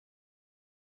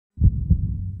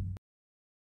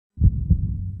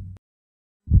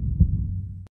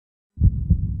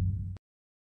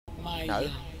My No.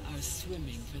 young are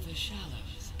swimming for the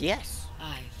shallows. Yes.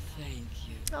 I thank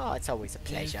you. Oh, it's always a Their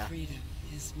pleasure. freedom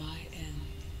is my end.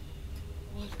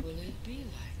 What will it be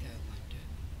like, I wonder,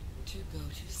 to go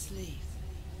to sleep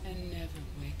and never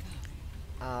wake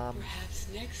up? Perhaps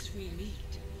next we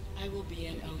meet, I will be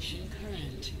an ocean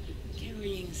current,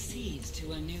 carrying seeds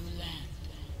to a new land,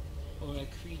 or a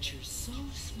creature so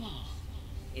small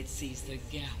it sees the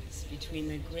gaps between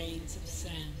the grains of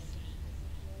sand.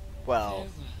 Well. Farewell,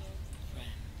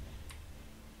 friend.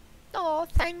 Oh,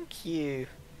 thank you.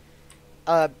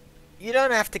 You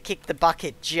don't have to kick the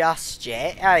bucket just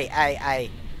yet. Hey.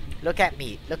 Look at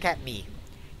me. Look at me.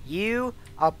 You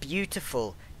are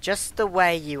beautiful, just the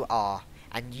way you are,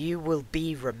 and you will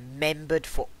be remembered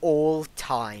for all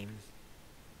time.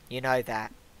 You know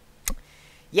that.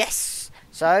 Yes.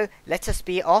 So, let us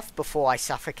be off before I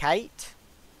suffocate.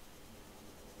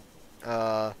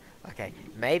 Okay.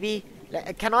 Maybe.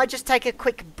 Can I just take a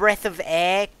quick breath of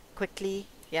air quickly?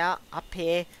 Yeah, up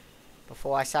here.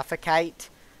 Before I suffocate.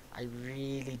 I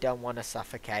really don't want to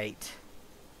suffocate.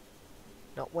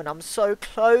 Not when I'm so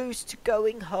close to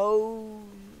going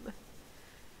home.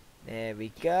 There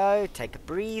we go. Take a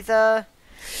breather.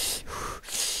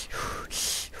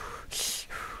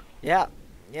 Yeah.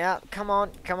 Yeah. Come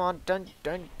on. Come on.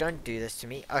 Don't do this to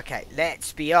me. Okay.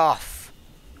 Let's be off.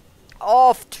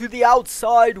 Off to the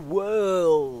outside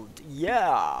world.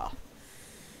 Yeah.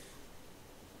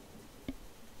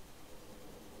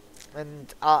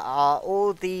 And are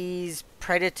all these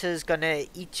predators gonna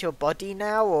eat your body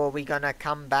now, or are we gonna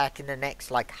come back in the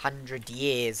next, like, 100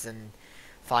 years and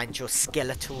find your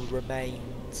skeletal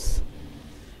remains?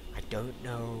 I don't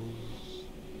know.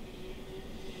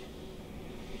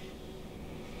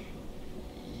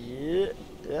 Yeah.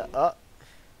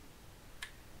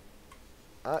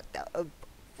 Uh, uh,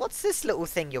 what's this little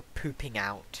thing you're pooping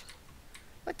out?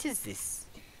 What is this?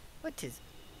 What is...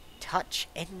 Touch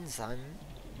enzyme?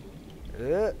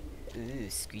 Ooh,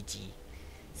 squeegee.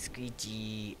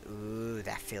 Squeegee. Ooh,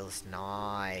 that feels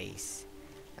nice.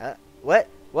 What?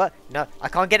 What? No, I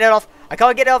can't get it off. I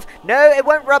can't get it off. No, it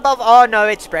won't rub off. Oh, no,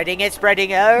 it's spreading. It's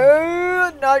spreading.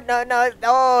 Oh, no.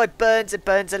 Oh, it burns. It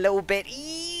burns a little bit.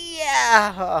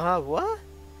 Yeah. What?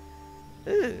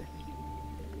 Ooh.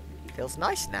 Feels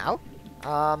nice now.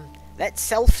 Let's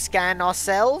self-scan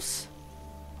ourselves.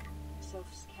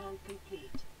 Self-scan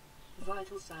complete.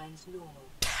 Vital signs normal.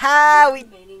 How we...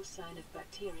 Remaining sign of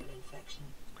bacterial infection.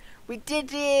 We did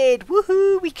it!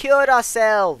 Woohoo! We cured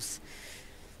ourselves!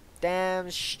 Damn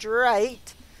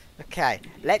straight. Okay,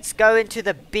 let's go into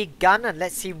the big gun and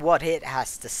let's see what it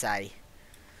has to say.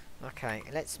 Okay,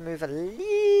 let's move a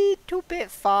little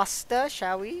bit faster,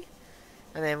 shall we?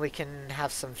 And then we can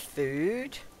have some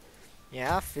food.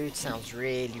 Yeah, food sounds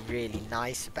really, really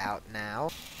nice about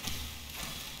now.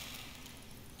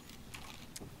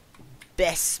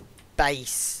 Best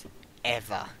base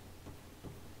ever.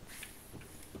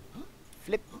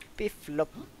 Flippy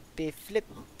floppy,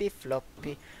 flippy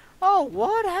floppy. Oh,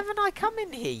 what? Haven't I come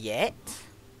in here yet?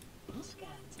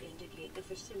 Scans indicate the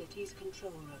facility's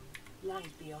control room lies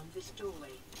beyond this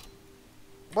doorway.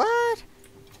 What?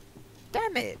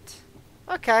 Damn it.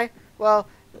 Okay, well,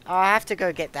 I have to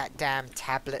go get that damn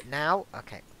tablet now.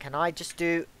 Okay, can I just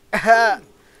do...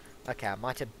 Okay, I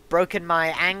might have broken my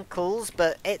ankles,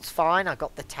 but it's fine. I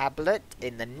got the tablet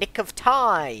in the nick of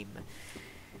time.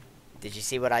 Did you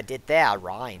see what I did there? I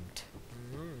rhymed.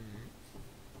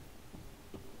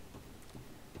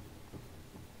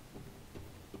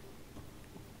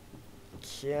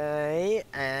 Okay,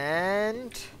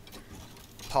 and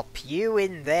pop you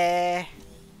in there.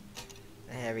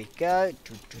 There we go.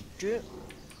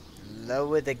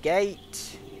 Lower the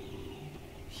gate.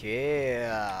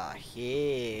 Here.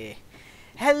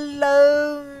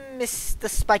 Hello, Mr.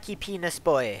 Spiky Penis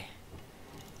Boy.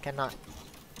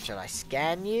 Shall I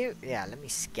scan you? Yeah, let me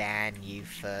scan you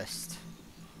first.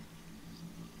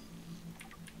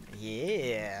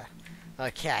 Yeah.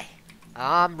 Okay.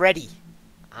 I'm ready.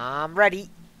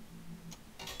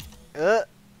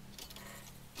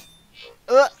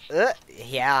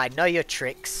 Yeah, I know your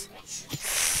tricks.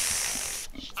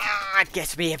 It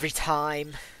gets me every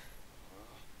time.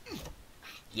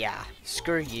 Yeah,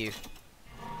 screw you.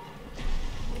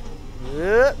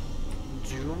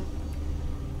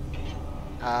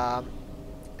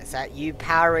 Is that you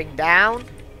powering down?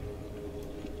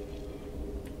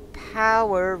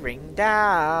 Powering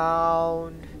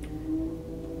down.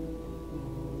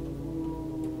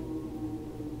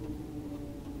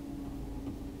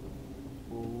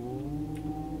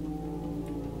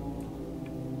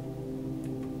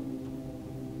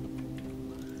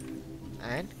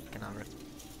 And can I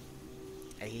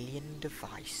alien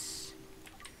device?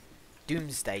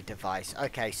 Doomsday device.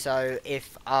 Okay, so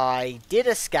if I did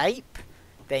escape,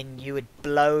 then you would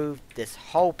blow this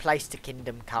whole place to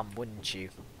Kingdom Come, wouldn't you?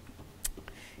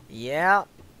 Yeah.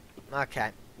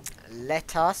 Okay.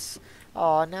 Let us...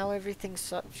 Oh, now everything's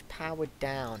such powered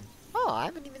down. Oh, I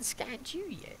haven't even scanned you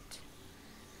yet.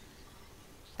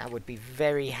 That would be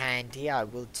very handy, I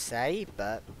would say,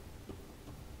 but...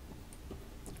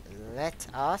 Let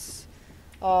us...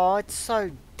 Oh, it's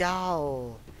so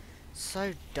dull.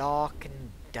 So dark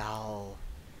and dull.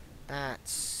 That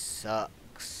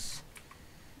sucks.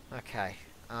 Okay.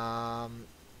 I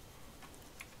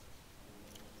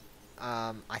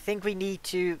think we need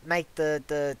to make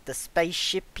the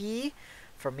spaceshipy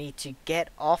for me to get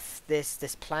off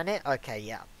this planet. Okay,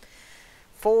 yeah.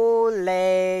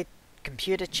 4-layer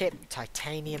computer chip,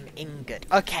 titanium ingot.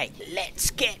 Okay, let's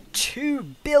get to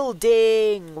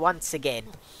building once again.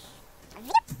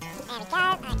 There we go.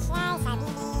 Okay, so we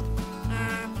need,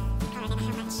 I can't remember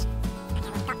how much. Okay,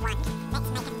 we've got one. Let's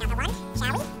make another one,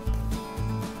 shall we?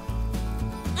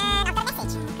 And I've got a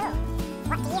message. Cool.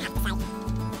 What do you have to say?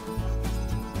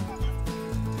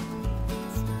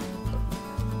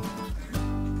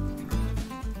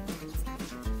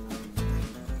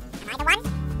 Am I the one?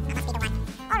 I must be the one.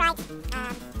 Alright,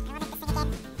 how do I make this thing again?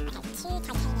 Okay, 2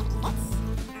 titanium ingots.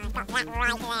 I've got that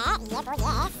right there. Yeah, boy,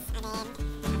 yes. And then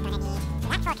I'm gonna need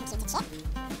that for a computer chip.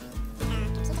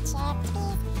 Computer chip,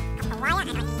 please. Copper wire, and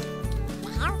I need...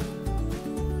 What the hell?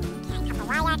 Okay, copper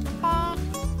wire, copper.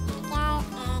 There we go,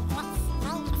 and let's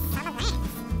make some of that.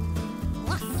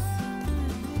 Yes.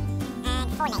 And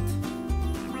 4 legs.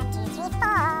 1, 2, 3,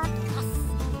 4. Yes.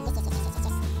 Yes, yes, yes, yes, yes,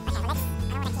 yes. Okay, well let's...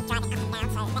 I don't want to keep driving up and down,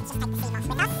 so let's just take the CMOS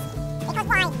with us. Because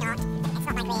why not? It's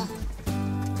not like we're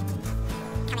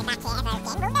coming back here ever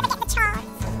again. We'll never get the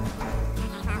chance.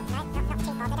 Okay, well, no, not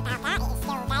too bothered about that. It is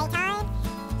still daytime.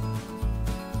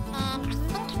 And I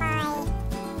think my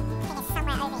thing is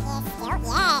somewhere over here still.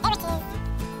 Yeah, there it is.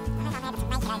 I hope I'm able to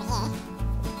make it over here.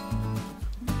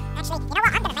 Actually, you know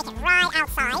what? I'm going to make it right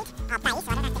outside our base so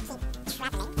I don't have to keep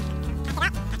travelling. Pack it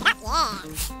up, pack it up. Yeah.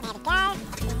 There we go.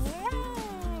 Zumba.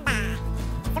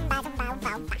 Zumba, zumba,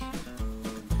 zumba, zumba.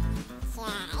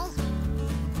 Okay.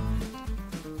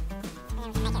 And then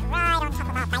we can make it right on top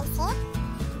of our base here.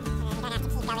 And then we don't have to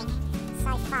keep going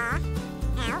so far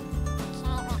out.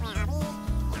 Okay, where are we?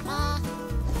 Out there.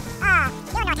 Oh,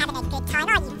 you're not having a good time,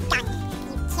 are you, gun?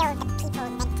 You killed the people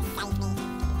meant to save me.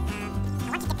 I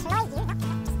want to deploy you, not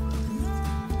just...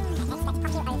 Okay, let's pop you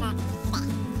over there.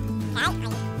 Okay, are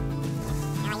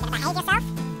you gonna behave yourself?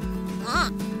 Yeah.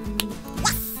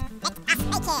 Yes! Let us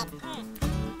make it!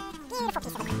 Beautiful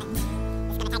piece of equipment.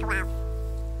 It's gonna take a while.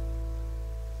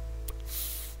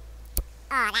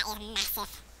 Oh, that is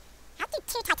massive. How do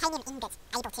 2 titanium ingots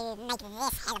able to make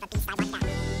this hell of a beast, I wonder?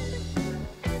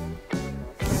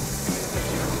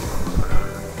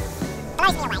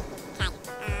 Blows me away. Okay,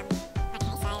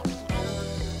 okay, so I can do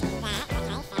that.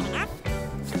 Okay, fair enough.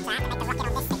 Use that to make the rocket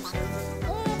on this thing then.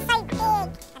 Ooh, it's so big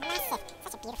and massive.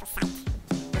 Such a beautiful sight.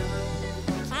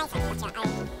 Okay, so you've got your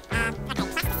own, okay,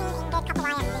 plasticine ingot, copper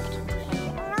wire, and lubricant.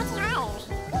 Righty-ho.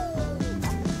 Okay,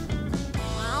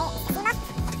 it's the CMOS.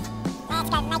 Let's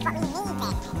go make what we need.